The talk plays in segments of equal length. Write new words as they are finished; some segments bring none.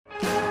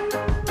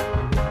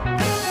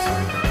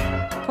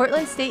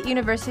Portland State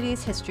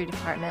University's History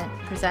Department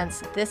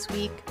presents This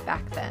Week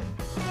Back Then.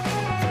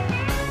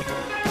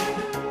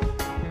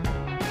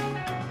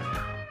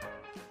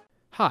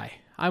 Hi,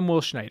 I'm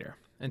Will Schneider,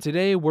 and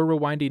today we're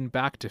rewinding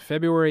back to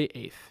February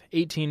 8th,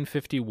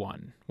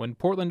 1851, when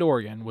Portland,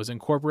 Oregon was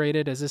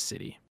incorporated as a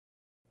city.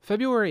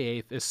 February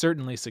 8th is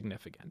certainly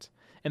significant,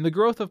 and the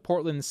growth of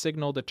Portland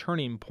signaled a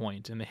turning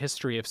point in the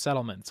history of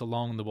settlements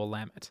along the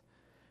Willamette.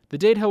 The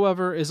date,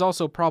 however, is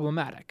also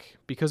problematic,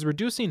 because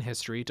reducing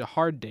history to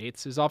hard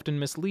dates is often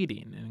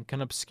misleading and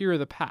can obscure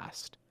the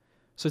past.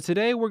 So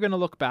today we're going to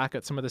look back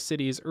at some of the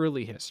city's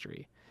early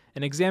history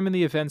and examine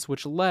the events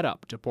which led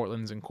up to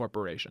Portland's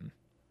incorporation.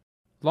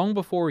 Long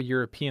before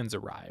Europeans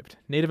arrived,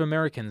 Native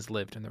Americans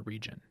lived in the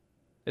region.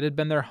 It had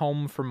been their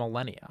home for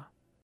millennia.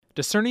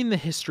 Discerning the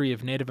history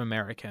of Native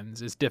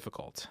Americans is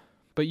difficult,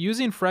 but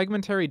using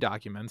fragmentary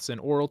documents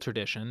and oral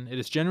tradition, it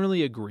is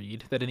generally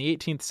agreed that in the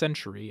 18th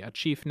century, a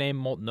chief named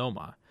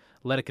Multnomah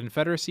led a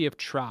confederacy of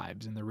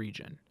tribes in the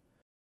region.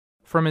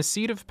 From his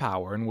seat of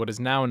power in what is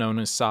now known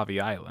as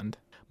Sauvie Island,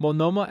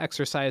 Multnomah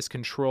exercised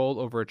control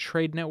over a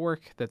trade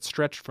network that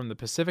stretched from the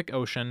Pacific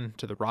Ocean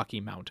to the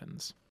Rocky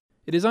Mountains.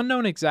 It is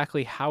unknown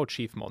exactly how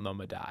Chief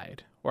Multnomah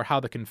died, or how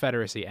the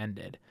confederacy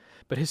ended,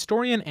 but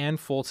historian Ann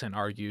Fulton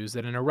argues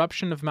that an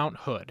eruption of Mount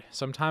Hood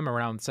sometime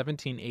around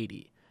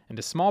 1780 and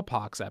a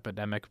smallpox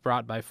epidemic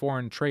brought by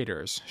foreign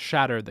traders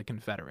shattered the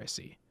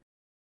Confederacy.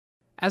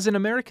 As an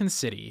American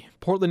city,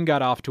 Portland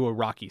got off to a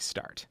rocky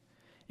start.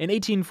 In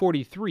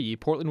 1843,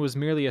 Portland was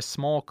merely a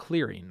small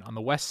clearing on the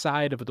west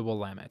side of the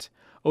Willamette,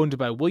 owned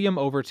by William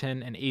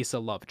Overton and Asa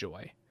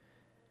Lovejoy.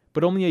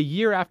 But only a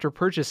year after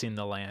purchasing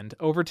the land,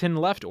 Overton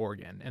left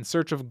Oregon in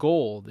search of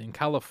gold in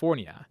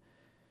California,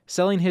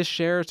 selling his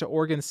share to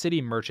Oregon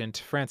City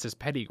merchant Francis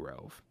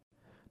Pettygrove.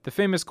 The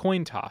famous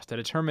coin toss to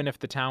determine if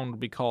the town would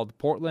be called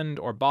Portland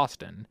or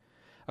Boston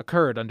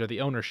occurred under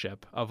the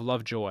ownership of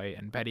Lovejoy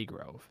and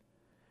Pettygrove.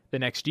 The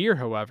next year,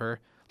 however,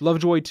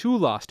 Lovejoy too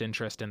lost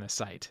interest in the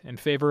site in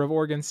favor of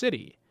Oregon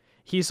City.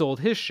 He sold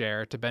his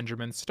share to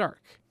Benjamin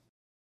Stark.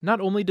 Not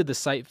only did the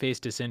site face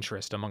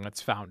disinterest among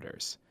its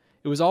founders,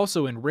 it was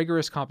also in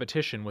rigorous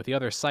competition with the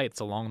other sites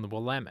along the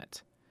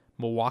Willamette.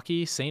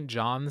 Milwaukee, St.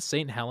 John's,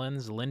 St.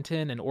 Helens,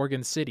 Linton, and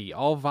Oregon City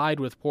all vied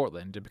with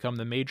Portland to become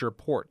the major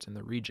port in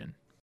the region.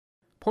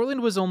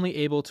 Portland was only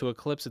able to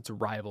eclipse its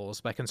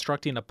rivals by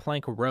constructing a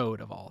plank road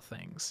of all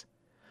things.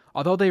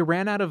 Although they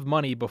ran out of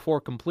money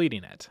before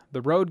completing it,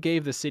 the road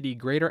gave the city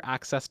greater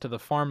access to the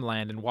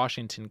farmland in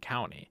Washington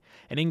County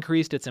and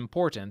increased its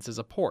importance as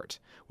a port,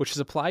 which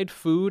supplied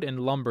food and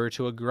lumber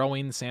to a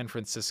growing San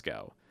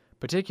Francisco,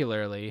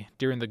 particularly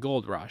during the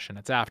gold rush and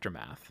its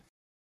aftermath.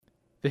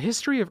 The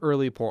history of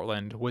early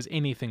Portland was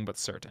anything but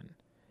certain.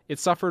 It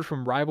suffered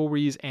from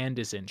rivalries and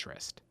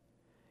disinterest.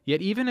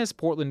 Yet even as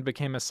Portland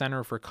became a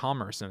center for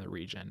commerce in the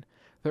region,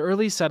 the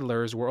early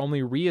settlers were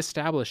only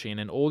re-establishing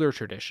an older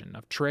tradition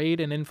of trade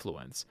and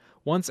influence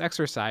once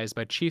exercised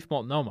by Chief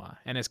Multnomah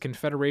and his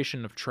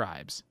confederation of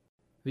tribes.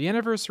 The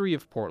anniversary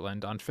of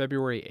Portland on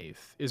February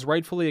 8th is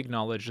rightfully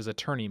acknowledged as a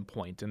turning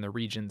point in the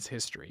region's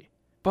history.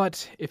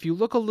 But if you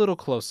look a little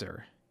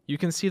closer, you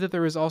can see that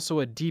there is also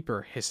a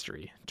deeper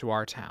history to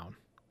our town.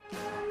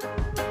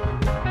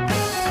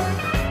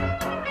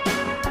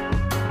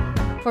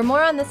 For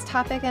more on this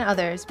topic and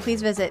others,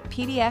 please visit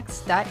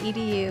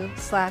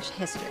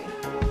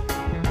pdx.edu/history.